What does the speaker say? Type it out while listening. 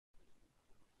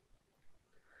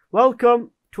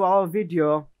Welcome to our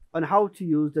video on how to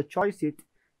use the Choice-It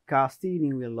car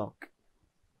steering wheel lock.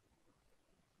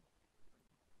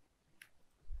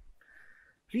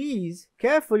 Please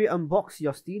carefully unbox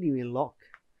your steering wheel lock,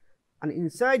 and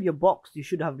inside your box you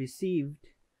should have received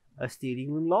a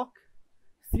steering wheel lock,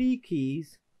 3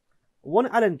 keys, 1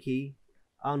 Allen key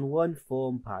and 1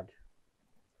 foam pad.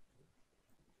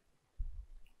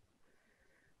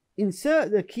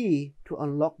 Insert the key to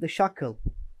unlock the shackle.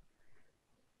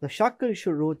 The shackle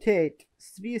should rotate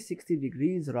 360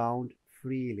 degrees round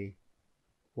freely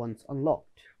once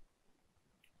unlocked.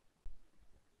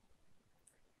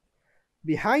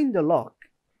 Behind the lock,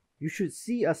 you should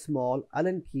see a small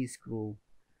Allen key screw,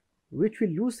 which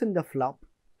will loosen the flap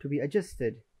to be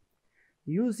adjusted.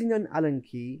 Using an Allen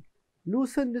key,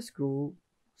 loosen the screw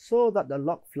so that the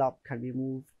lock flap can be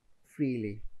moved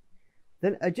freely.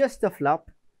 Then adjust the flap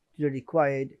to the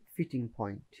required fitting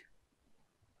point.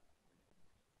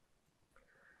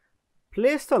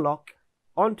 Place the lock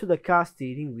onto the car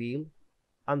steering wheel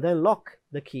and then lock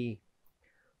the key.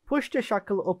 Push the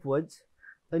shackle upwards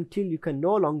until you can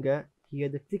no longer hear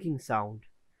the clicking sound.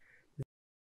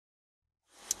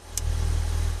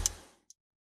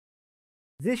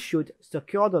 This should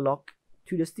secure the lock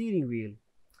to the steering wheel.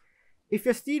 If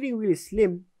your steering wheel is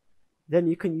slim, then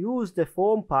you can use the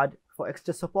foam pad for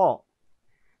extra support.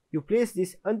 You place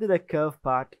this under the curved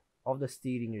part of the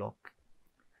steering lock.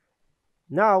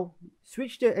 Now,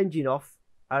 switch the engine off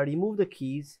and remove the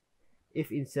keys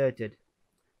if inserted.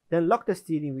 Then lock the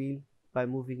steering wheel by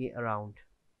moving it around.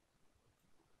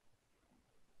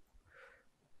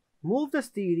 Move the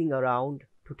steering around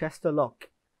to test the lock.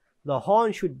 The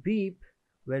horn should beep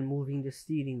when moving the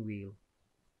steering wheel.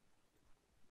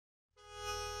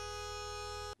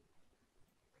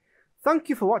 Thank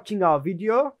you for watching our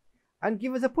video, and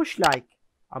give us a push like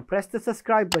and press the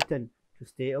subscribe button to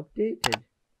stay updated.